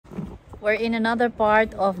We're in another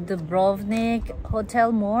part of Dubrovnik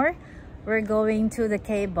hotel more. We're going to the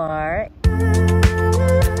K-bar.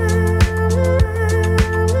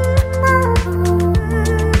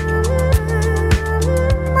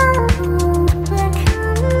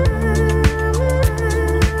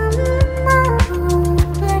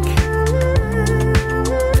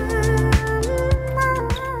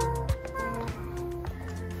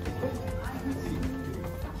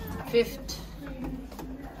 Fifth.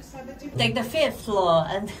 Take the fifth floor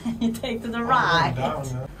and then you take to the right. Down,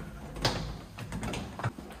 yeah.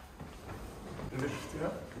 Lift, yeah,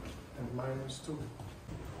 and -2.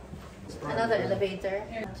 Another elevator.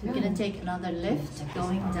 So we're gonna take another lift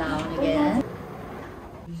going down again.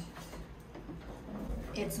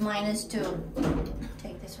 It's -2.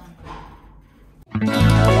 Take this one.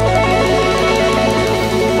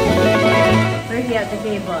 We're here at the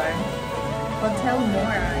K-bar. Hotel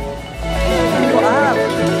Mora. Wow.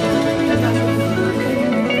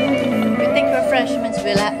 We take refreshments.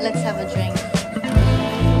 Let's have a drink.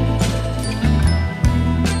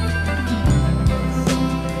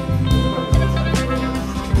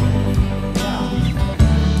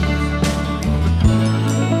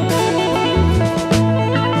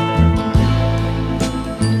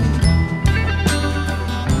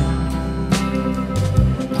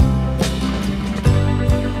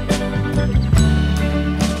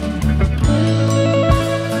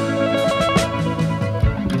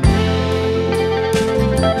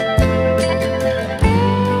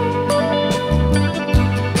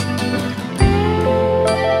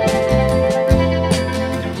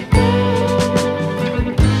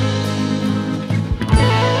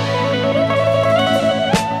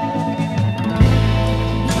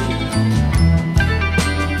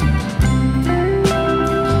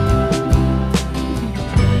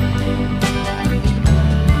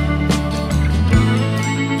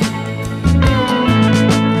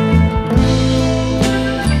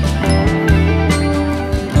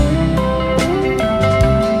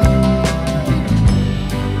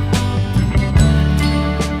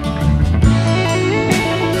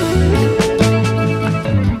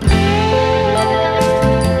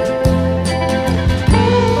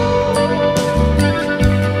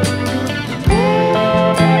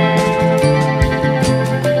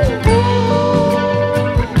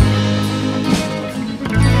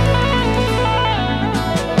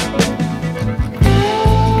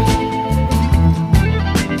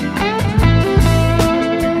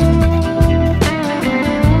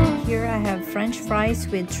 Fries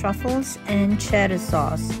with truffles and cheddar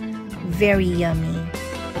sauce. Very yummy.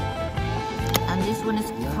 And this one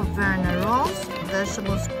is caverna rolls,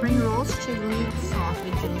 vegetable spring rolls, chili sauce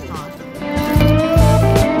with chili sauce.